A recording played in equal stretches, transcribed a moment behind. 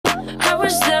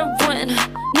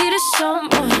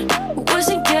someone who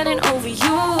wasn't getting over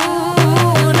you.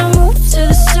 When I move to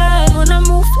the side, when I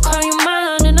move, call you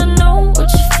mine, and I know what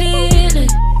you're feeling.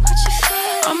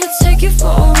 I'ma take you for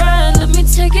a ride, let me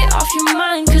take it off your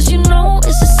mind, cause you know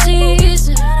it's a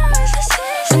season.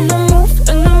 And I move,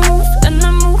 and I move, and I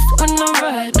move when I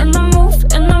ride, and I move,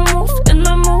 and I move, and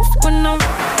I move when I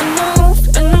ride, and I move,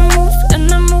 and I move, and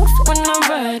I move when I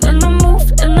ride, and I move,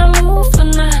 and I move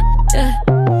when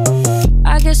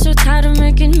I get so tired of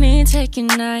making me take a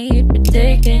night,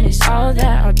 predicting it's all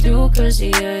that I'll do cause of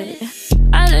you.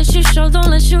 I let you show, don't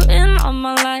let you in on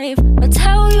my life. I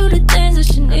tell you the things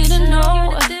that you need to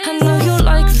know. I know you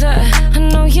like that, I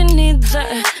know you need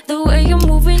that. The way you're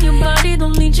moving your body,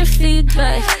 don't need your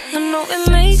feedback. I know it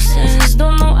makes sense,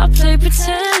 don't know I play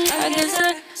pretend. I guess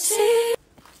I see.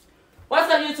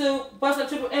 What's up, YouTube? What's up,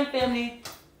 Triple M family?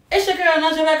 It's your girl,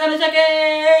 Naja, back on the check-in.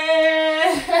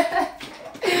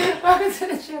 Welcome to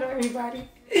the channel, everybody.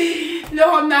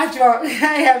 No, I'm not drunk.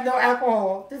 I have no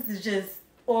alcohol. This is just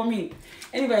all me.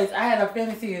 Anyways, I had a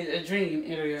fantasy, a dream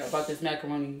earlier about this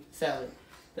macaroni salad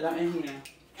that I'm in here.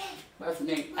 That's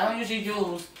me. I don't usually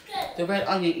use the red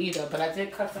onion either, but I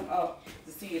did cut some up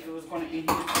to see if it was going to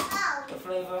enhance the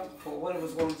flavor for what it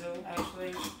was going to do,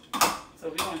 actually. So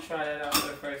we're going to try that out for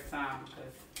the first time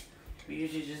because we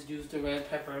usually just use the red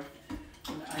pepper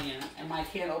and the onion. And my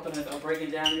can openers are breaking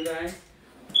down, you guys.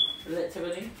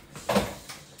 Literally.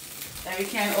 Every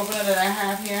can opener that I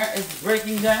have here is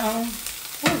breaking down.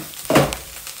 Woo.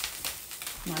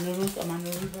 Are my noodles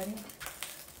ready?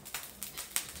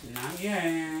 Not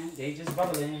yet. They just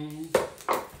bubbling.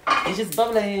 They just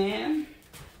bubbling.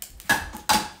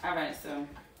 Alright, so.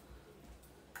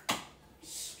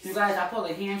 You guys, I pulled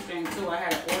a hamstring too. I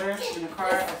had an order in the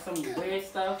car of some weird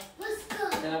stuff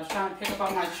that I was trying to pick up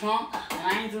on my trunk. And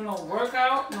I ain't doing no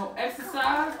workout, no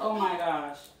exercise. Oh my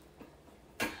gosh.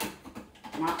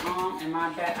 My arm and my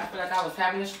back. I feel like I was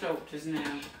having a stroke just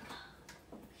now.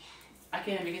 I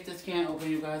can't even get this can open,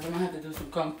 you guys. I'm gonna have to do some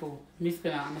kung fu. Let me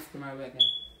spin out. I'm gonna spin right back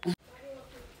in.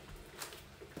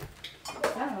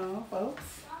 Hello, folks.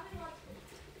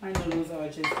 My noodles are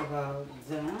just about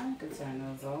done. Could turn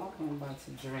those off. I'm about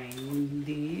to drain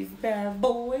these bad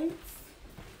boys.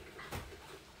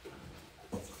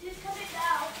 She's coming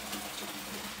down.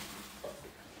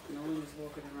 Noodles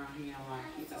walking around here like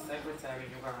he's a secretary,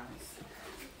 you guys.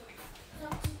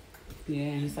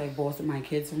 Yeah, he's like bossing my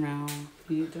kids around.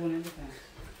 He ain't doing anything.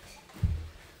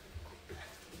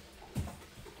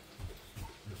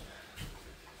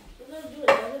 We're gonna do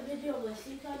another video with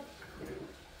C-Cup.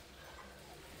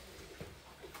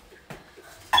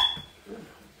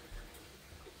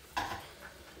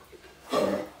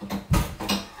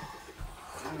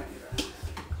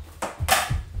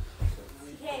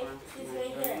 Okay, she's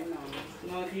right here.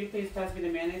 No, can you please pass me the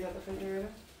mayonnaise out the refrigerator?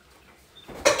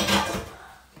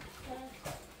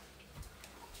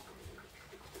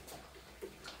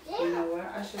 You know what?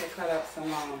 I should have cut up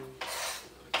some,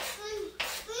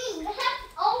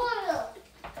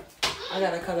 I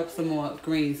gotta cut up some more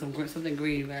green, something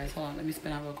green, you guys. Hold on, let me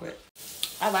spin out real quick.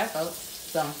 Alright, folks.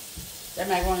 So, that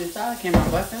macaroni salad came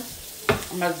out busting.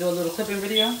 I'm about to do a little clipping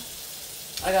video.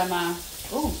 I got my,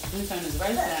 ooh, let me turn this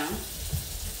rice down.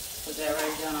 Put that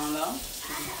rice down on low.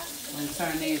 I'm gonna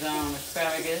turn these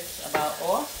asparagus about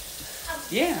off.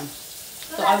 Yeah.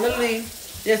 So I literally,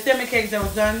 there's semi cakes that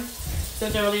was done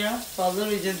since earlier. So I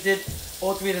literally just did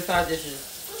all three of the side dishes.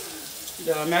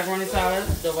 The macaroni salad,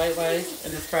 the white rice,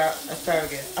 and the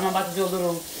asparagus. I'm about to do a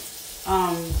little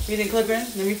eating clipping.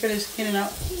 Let me finish cleaning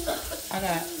up. I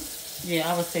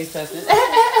was taste testing.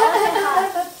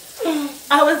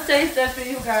 I was taste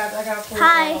testing, you guys. I got food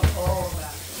all over.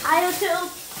 I do too.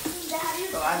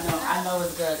 So I know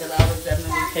it's good because I was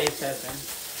definitely taste testing.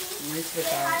 Let me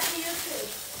switch out.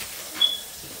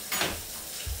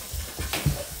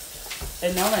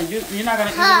 And no, you're not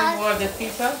gonna eat any more of this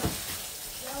pizza?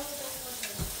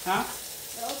 Huh?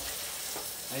 No.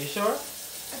 Are you sure?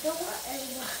 I don't want any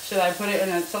more. Should I put it in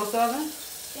a toast oven?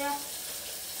 Yeah.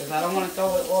 Because I don't want to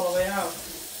throw it all the way out.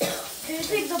 Can you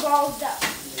take the balls down?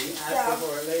 Yeah, you ask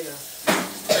for it later.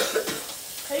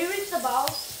 Can you reach the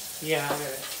balls? Yeah, I get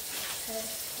it. Okay.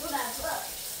 Look at look.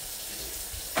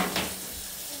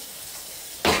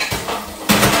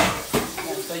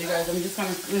 Yeah, so you guys, I'm just going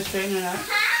to straighten it out.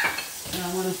 And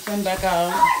I'm going to spin back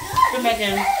out. Spin back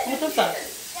in. What's this up?